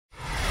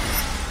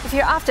If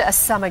you're after a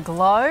summer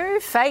glow,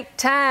 fake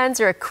tans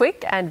are a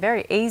quick and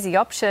very easy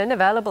option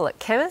available at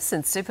chemists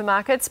and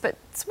supermarkets, but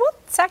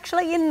what's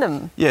actually in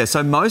them? Yeah,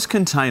 so most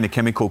contain a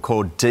chemical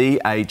called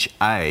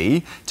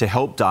DHA to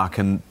help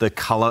darken the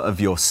colour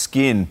of your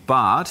skin,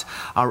 but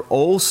are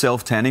all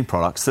self-tanning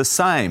products the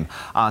same?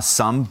 Are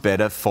some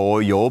better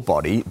for your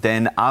body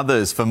than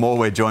others? For more,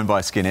 we're joined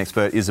by skin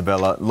expert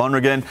Isabella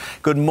Lonergan.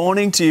 Good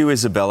morning to you,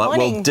 Isabella.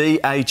 Morning. Well,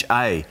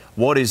 DHA,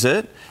 what is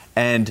it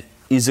and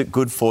is it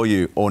good for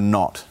you or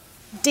not?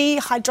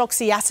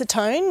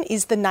 D-hydroxyacetone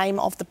is the name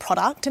of the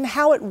product, and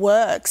how it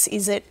works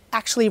is it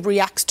actually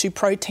reacts to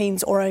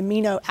proteins or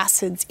amino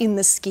acids in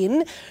the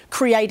skin,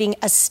 creating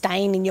a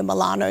stain in your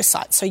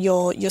melanocyte. So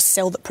your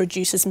cell that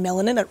produces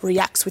melanin, it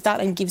reacts with that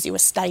and gives you a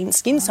stained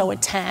skin, so a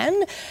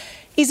tan.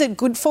 Is it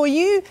good for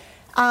you?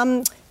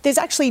 There's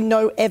actually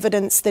no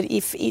evidence that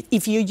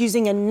if you're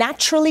using a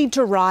naturally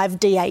derived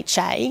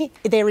DHA,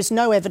 there is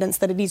no evidence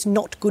that it is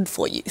not good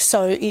for you.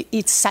 So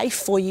it's safe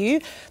for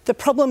you. The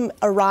problem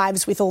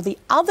arrives with all the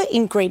other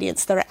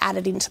ingredients that are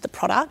added into the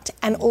product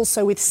and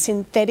also with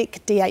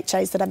synthetic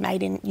DHAs that are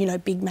made in,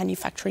 big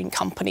manufacturing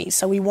companies.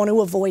 So we want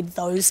to avoid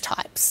those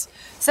types.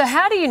 So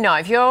how do you know,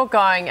 if you're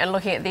going and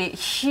looking at the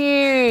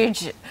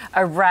huge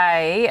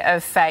array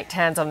of fake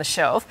tans on the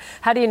shelf,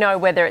 how do you know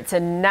whether it's a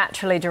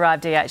naturally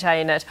derived DHA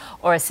in it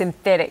or a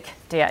synthetic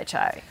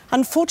DHA?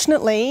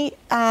 Unfortunately,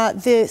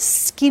 the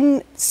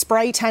skin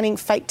spray tanning,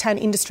 fake tan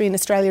industry in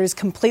Australia is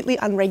completely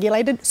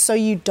unregulated, so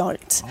you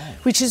don't,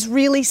 which is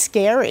really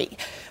scary.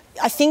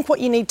 I think what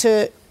you need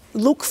to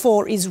look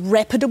for is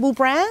reputable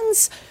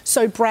brands,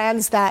 so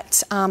brands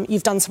that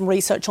you've done some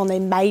research on, they're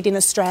made in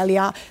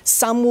Australia.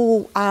 Some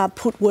will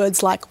put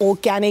words like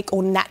organic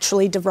or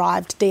naturally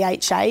derived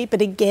DHA,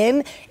 but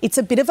again, it's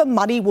a bit of a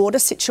muddy water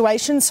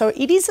situation, so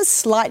it is a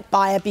slight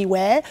buyer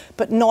beware,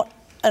 but not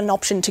an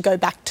option to go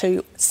back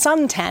to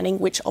sun tanning,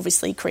 which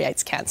obviously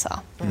creates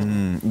cancer.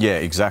 Yeah,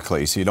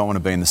 exactly. So you don't want to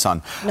be in the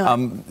sun.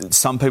 No.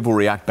 Some people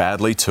react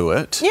badly to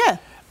it. Yeah.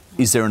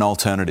 Is there an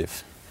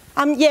alternative?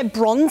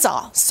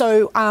 Bronzer.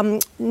 So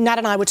Nat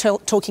and I were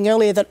talking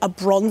earlier that a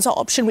bronzer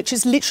option, which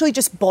is literally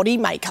just body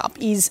makeup,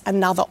 is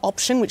another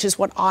option, which is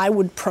what I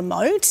would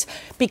promote,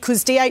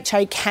 because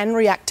DHA can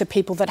react to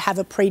people that have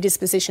a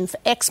predisposition for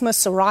eczema,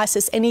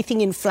 psoriasis, anything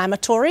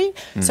inflammatory.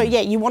 So,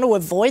 you want to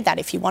avoid that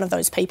if you're one of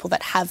those people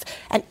that have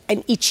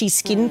an itchy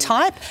skin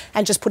type,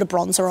 and just put a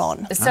bronzer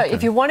on. So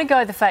if you want to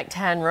go the fake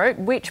tan route,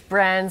 which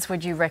brands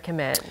would you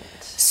recommend?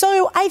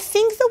 So I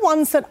think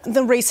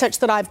the research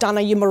that I've done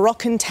are your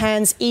Moroccan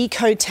tans,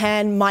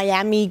 Eco-Tan,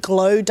 Miami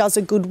Glow does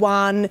a good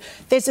one.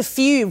 There's a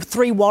few,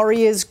 Three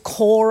Warriors,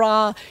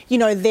 Cora,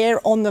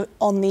 they're on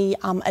the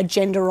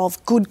agenda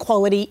of good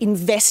quality,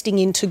 investing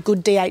into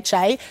good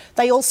DHA.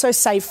 They also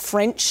say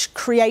French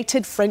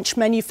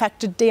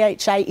manufactured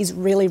DHA is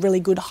really,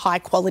 really good, high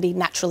quality,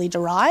 naturally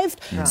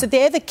derived. Yeah. So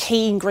they're the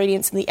key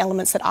ingredients and the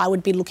elements that I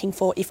would be looking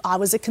for if I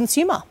was a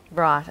consumer.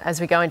 Right, as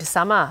we go into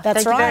summer.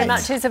 That's Thank right. you very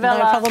much, Isabella.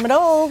 No problem at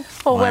all.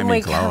 Well, Miami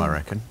Glow, I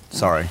reckon.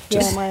 Sorry.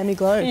 Miami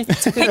Glow.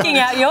 Picking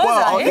out yours,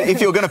 well, are you? if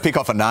you're going to pick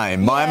off a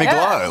name, Miami Glow.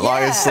 Okay.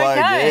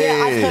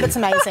 Yeah, I've heard it's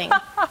amazing.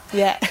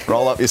 Yeah.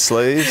 Roll up your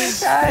sleeves.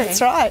 That's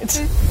right.